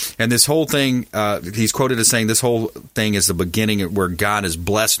well. And this whole thing, he's quoted as saying, "This whole thing is the beginning where God has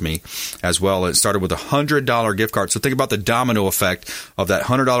blessed me as well." It started with a $100 gift card. So think about the domino effect of that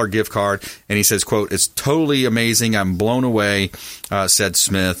 $100 gift card. And he says, quote, "It's totally amazing. I'm blown away," said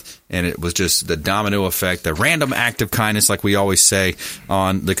Smith. And it was just the domino effect, the random act of kindness, like we always say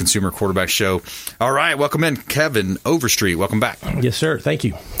on the Consumer Quarterback Show. All right, welcome in, Kevin Overstreet. Welcome back. Yes, sir. Thank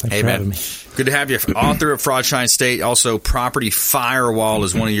you. Thanks for having me. Good to have you. Author of Fraudshine State. Also, Property Firewall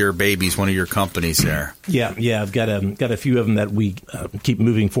is one of your babies, one of your companies there. Yeah. I've got a few of them that we keep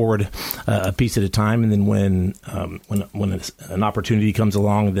moving forward a piece at a time. And then when an opportunity comes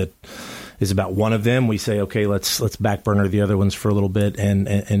along that is about one of them, we say, okay, let's back burner the other ones for a little bit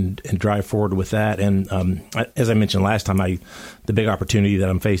and drive forward with that. And as I mentioned last time, the big opportunity that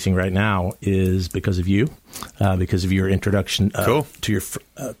I'm facing right now is because of you, because of your introduction to your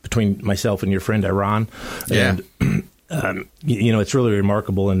between myself and your friend Iran. Yeah. And it's really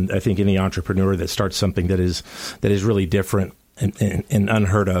remarkable. And I think any entrepreneur that starts something that is really different and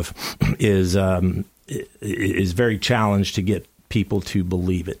unheard of is very challenged to get people to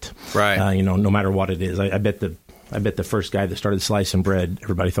believe it, right? No matter what it is. I bet the first guy that started slicing bread,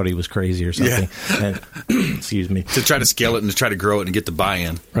 everybody thought he was crazy or something. Yeah. And, excuse me. To try to scale it and to try to grow it and get the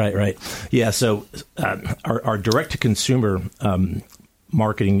buy-in. Right. Yeah. So our direct-to-consumer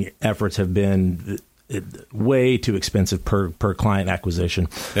marketing efforts have been way too expensive per client acquisition.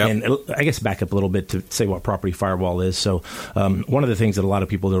 Yep. And I guess back up a little bit to say what Property Firewall is. So one of the things that a lot of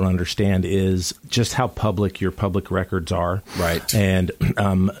people don't understand is just how public your public records are. Right. And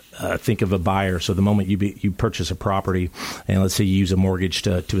think of a buyer. So the moment you purchase a property, and let's say you use a mortgage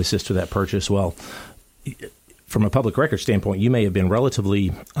to assist with that purchase, well, from a public record standpoint, you may have been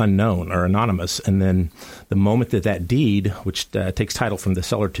relatively unknown or anonymous, and then the moment that deed, which takes title from the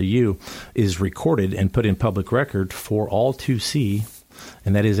seller to you, is recorded and put in public record for all to see,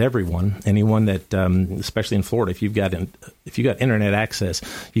 and that is anyone that, especially in Florida, if you've got internet access,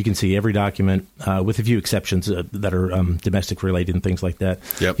 you can see every document, with a few exceptions that are domestic related and things like that.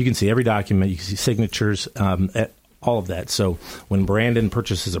 Yep. You can see every document, you can see signatures, all of that. So when Brandon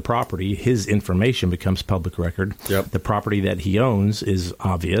purchases a property, his information becomes public record. Yep. The property that he owns is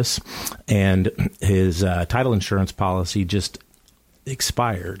obvious, and his title insurance policy just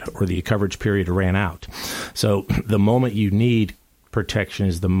expired, or the coverage period ran out. So the moment you need protection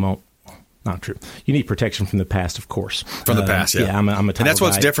is the moment. Not true. You need protection from the past, of course. From the past, yeah. Yeah, I'm a title And that's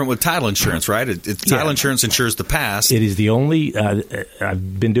what's guy. different with title insurance, right? Title insurance insures the past. It is the only,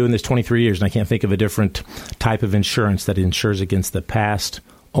 I've been doing this 23 years, and I can't think of a different type of insurance that insures against the past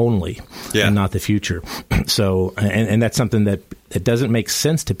only and not the future. So, and that's something that it doesn't make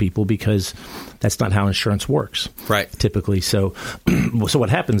sense to people because that's not how insurance works, right? Typically, so what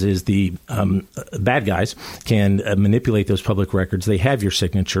happens is the bad guys can manipulate those public records. They have your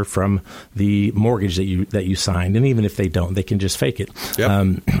signature from the mortgage that you signed, and even if they don't, they can just fake it.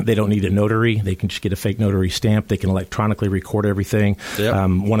 Yep. They don't need a notary; they can just get a fake notary stamp. They can electronically record everything. Yep.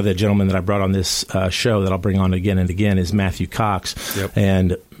 One of the gentlemen that I brought on this show that I'll bring on again and again is Matthew Cox,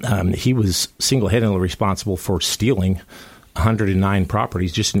 and he was single-handedly responsible for stealing 109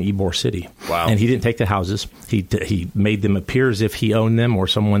 properties just in Ybor City. Wow. And he didn't take the houses. He made them appear as if he owned them or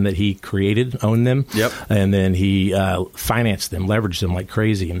someone that he created owned them. Yep. And then he financed them, leveraged them like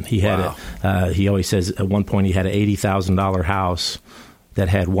crazy. And he had he always says at one point he had an $80,000 house that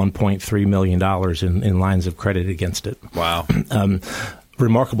had $1.3 million in lines of credit against it. Wow.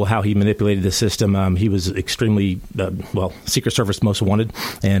 Remarkable how he manipulated the system. He was extremely, Secret Service most wanted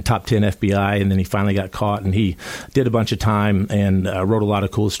and top 10 FBI, and then he finally got caught, and he did a bunch of time and wrote a lot of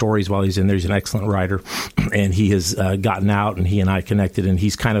cool stories while he's in there. He's an excellent writer, and he has gotten out, and he and I connected, and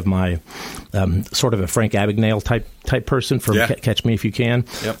he's kind of my sort of a Frank Abagnale type person from Catch Me If You Can.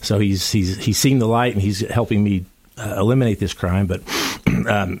 Yep. So he's seen the light, and he's helping me eliminate this crime. But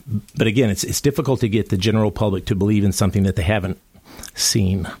again, it's difficult to get the general public to believe in something that they haven't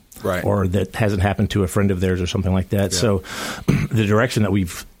seen, right, or that hasn't happened to a friend of theirs or something like that. So the direction that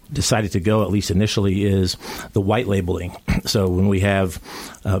we've decided to go, at least initially, is the white labeling. So when we have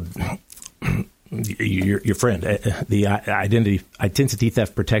your friend, the identity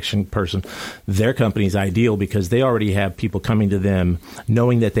theft protection person, their company is ideal because they already have people coming to them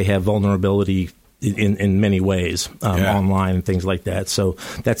knowing that they have vulnerability in many ways online and things like that. So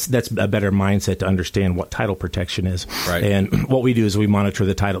that's a better mindset to understand what title protection is. Right. And what we do is we monitor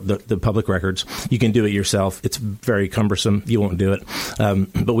the title, the public records. You can do it yourself. It's very cumbersome. You won't do it.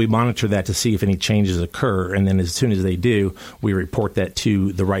 But we monitor that to see if any changes occur. And then as soon as they do, we report that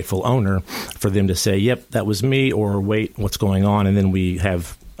to the rightful owner for them to say, yep, that was me, or wait, what's going on? And then we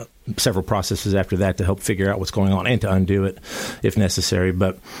have several processes after that to help figure out what's going on and to undo it if necessary.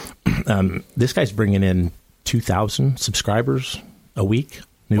 But this guy's bringing in 2,000 subscribers a week,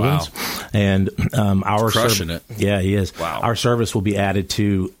 new ones, and our crushing it. Yeah, he is. Wow. Our service will be added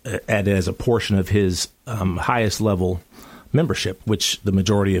as a portion of his highest level membership, which the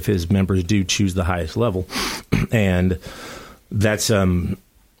majority of his members do choose the highest level, and that's.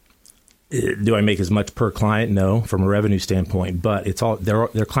 Do I make as much per client? No, from a revenue standpoint, but it's all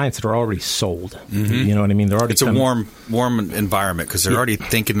they're clients that are already sold. Mm-hmm. You know what I mean? They're already. It's a warm environment because they're already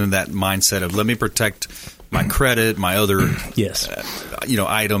thinking in that mindset of let me protect my credit, my other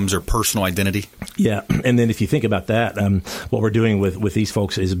items or personal identity. Yeah, and then if you think about that, what we're doing with these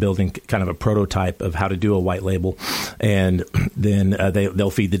folks is building kind of a prototype of how to do a white label, and then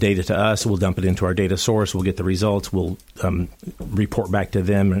they'll feed the data to us. We'll dump it into our data source. We'll get the results. We'll report back to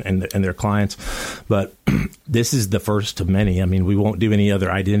them and their clients. But this is the first of many. I mean, we won't do any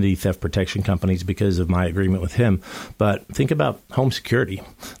other identity theft protection companies because of my agreement with him. But think about home security.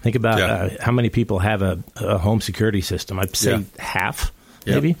 Think about how many people have a home security system. I'd say half,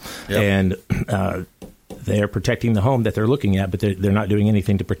 maybe. Yep. And they're protecting the home that they're looking at, but they're not doing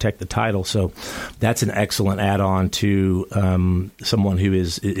anything to protect the title. So that's an excellent add-on to someone who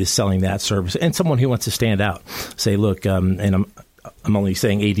is selling that service and someone who wants to stand out. Say, look, and I'm only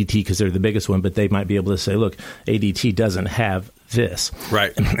saying ADT because they're the biggest one, but they might be able to say, look, ADT doesn't have this.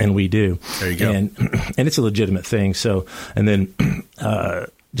 Right. And we do. There you go. And it's a legitimate thing. So, and then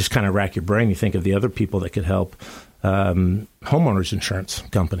just kind of rack your brain. You think of the other people that could help. Homeowners insurance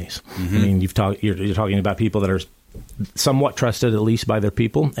companies. Mm-hmm. I mean, you're talking about people that are somewhat trusted, at least by their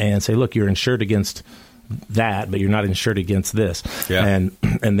people, and say, look, you're insured against that, but you're not insured against this. Yeah.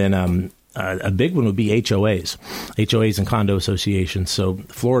 And then a big one would be HOAs and condo associations. So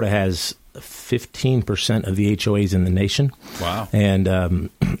Florida has 15% of the HOAs in the nation. Wow. And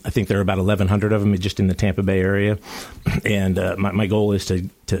I think there are about 1,100 of them just in the Tampa Bay area. And my goal is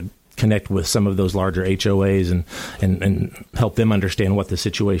to connect with some of those larger HOAs and help them understand what the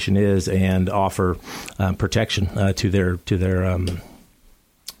situation is and offer protection to their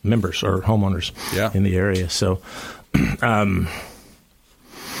members or homeowners in the area. So,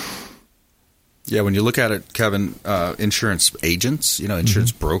 Yeah, when you look at it, Kevin, insurance agents,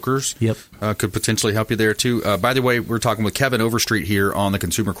 insurance brokers could potentially help you there, too. By the way, we're talking with Kevin Overstreet here on the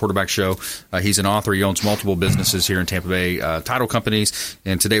Consumer Quarterback Show. He's an author. He owns multiple businesses here in Tampa Bay, title companies.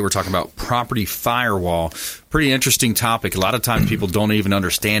 And today we're talking about property firewall. Pretty interesting topic. A lot of times people don't even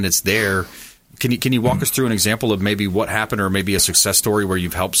understand it's there. Can you walk us through an example of maybe what happened or maybe a success story where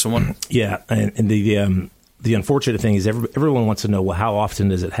you've helped someone? Yeah, and the unfortunate thing is everyone wants to know, well, how often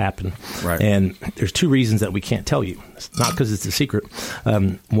does it happen? Right. And there's two reasons that we can't tell you. It's not because it's a secret.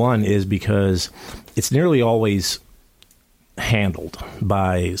 One is because it's nearly always handled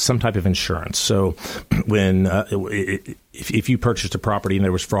by some type of insurance. So when if you purchased a property and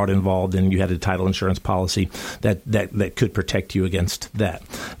there was fraud involved and you had a title insurance policy, that could protect you against that.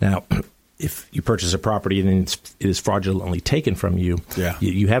 Now, if you purchase a property and it is fraudulently taken from you,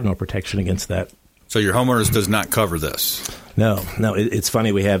 you have no protection against that. So your homeowners does not cover this? No. It's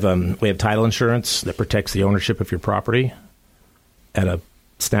funny. We have title insurance that protects the ownership of your property at a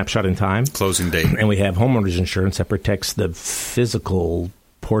snapshot in time. Closing date. And we have homeowners insurance that protects the physical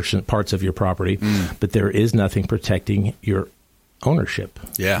parts of your property. But there is nothing protecting your ownership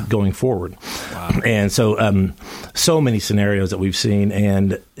going forward. Wow. And so so many scenarios that we've seen,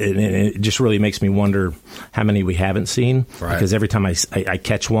 and it just really makes me wonder how many we haven't seen. Right. Because every time I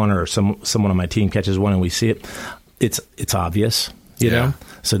catch one or someone on my team catches one and we see it, it's obvious. You know?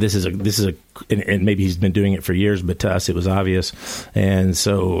 So this is a and maybe he's been doing it for years, but to us it was obvious. And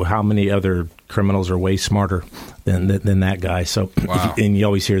so how many other criminals are way smarter than that guy? So and you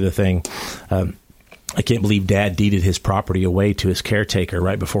always hear the thing, I can't believe Dad deeded his property away to his caretaker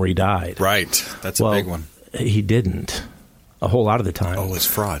right before he died. Right. That's a big one. He didn't a whole lot of the time. Oh, it's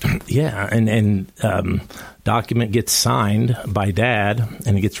fraud. Yeah. And document gets signed by Dad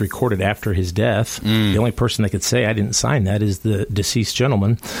and it gets recorded after his death. The only person that could say I didn't sign that is the deceased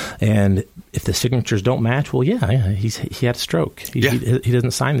gentleman. And if the signatures don't match, well, he had a stroke. He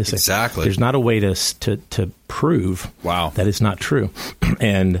doesn't sign this. Exactly. There's not a way to prove that it's not true.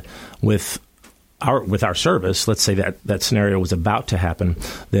 And with our service, let's say that scenario was about to happen,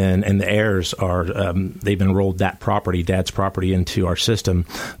 and the heirs are they've enrolled that property, Dad's property, into our system.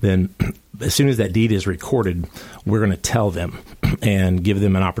 Then, as soon as that deed is recorded, we're going to tell them and give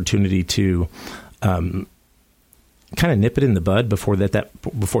them an opportunity to kind of nip it in the bud before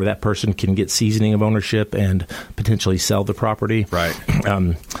that person can get seasoning of ownership and potentially sell the property. Right.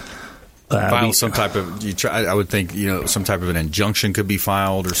 File some type of. I would think some type of an injunction could be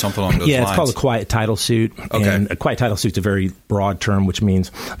filed or something along those lines. Yeah, it's called a quiet title suit. Okay. And a quiet title suit is a very broad term, which means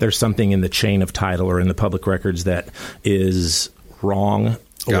there's something in the chain of title or in the public records that is wrong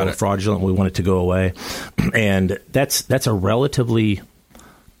or fraudulent. We want it to go away, and that's a relatively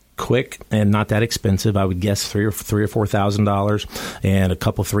quick and not that expensive. I would guess $3,000 or $4,000 and a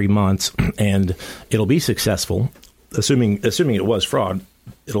couple 3 months, and it'll be successful. Assuming it was fraud,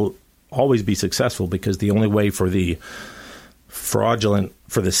 it'll always be successful because the only way for the fraudulent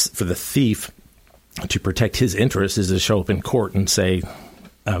for the thief to protect his interest is to show up in court and say,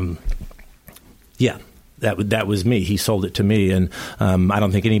 that was me. He sold it to me, and I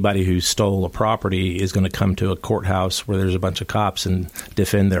don't think anybody who stole a property is going to come to a courthouse where there's a bunch of cops and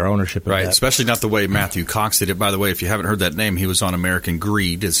defend their ownership of right, that. Especially not the way Matthew Cox did it. By the way, if you haven't heard that name, he was on American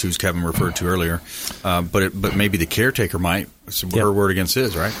Greed, is who Kevin referred to earlier. But maybe the caretaker might. It's her word against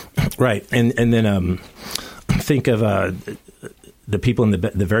his, right? Right, and then think of the people in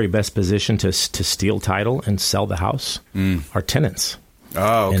the very best position to steal title and sell the house are tenants.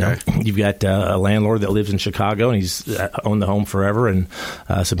 Oh, okay. You've got a landlord that lives in Chicago, and he's owned the home forever, and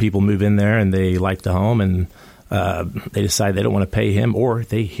some people move in there, and they like the home, and they decide they don't want to pay him, or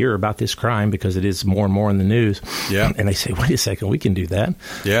they hear about this crime because it is more and more in the news. Yeah. And they say, wait a second, we can do that.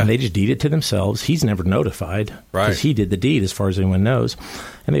 Yeah. And they just deed it to themselves. He's never notified because he did the deed as far as anyone knows.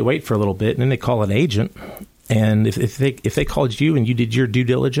 And they wait for a little bit, and then they call an agent. And if they called you and you did your due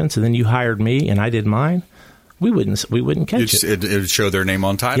diligence and then you hired me and I did mine, we wouldn't catch it. It would show their name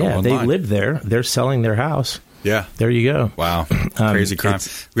on title. Yeah, online. they live there. They're selling their house. Yeah. There you go. Wow. Crazy crime.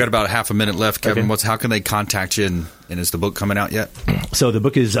 We've got about half a minute left, Kevin. Okay. How can they contact you, and is the book coming out yet? So the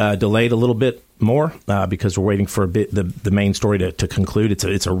book is delayed a little bit more because we're waiting for the main story to conclude.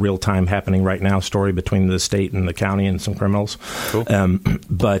 It's a real-time happening right now story between the state and the county and some criminals. Cool.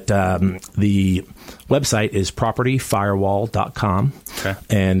 But the website is propertyfirewall.com. Okay.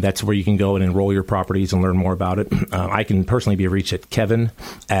 And that's where you can go and enroll your properties and learn more about it. I can personally be reached at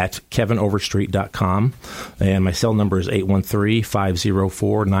kevin@kevinoverstreet.com. And my cell number is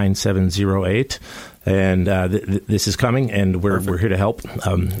 813-504-9708. And this is coming, and we're here to help.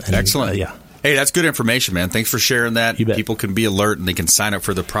 Excellent. Yeah. Hey, that's good information, man. Thanks for sharing that. People can be alert and they can sign up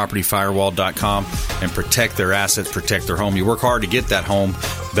for the propertyfirewall.com and protect their assets, protect their home. You work hard to get that home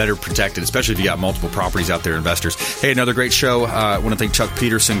better protected, especially if you got multiple properties out there, investors. Hey, another great show. I want to thank Chuck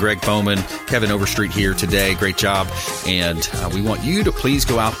Peterson, Greg Bowman, Kevin Overstreet here today. Great job. And we want you to please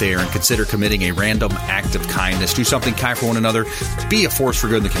go out there and consider committing a random act of kindness. Do something kind for one another. Be a force for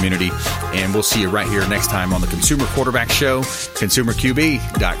good in the community. And we'll see you right here next time on the Consumer Quarterback Show,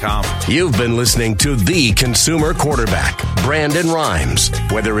 ConsumerQB.com. You've been listening to The Consumer Quarterback, Brandon Rhymes.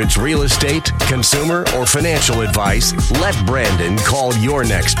 Whether it's real estate, consumer, or financial advice, let Brandon call your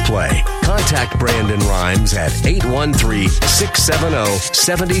next play. Contact Brandon Rhymes at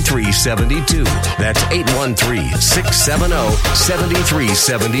 813-670-7372. That's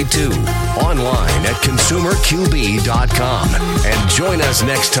 813-670-7372. Online at ConsumerQB.com. And join us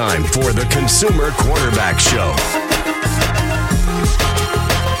next time for the Consumer Quarterback Show.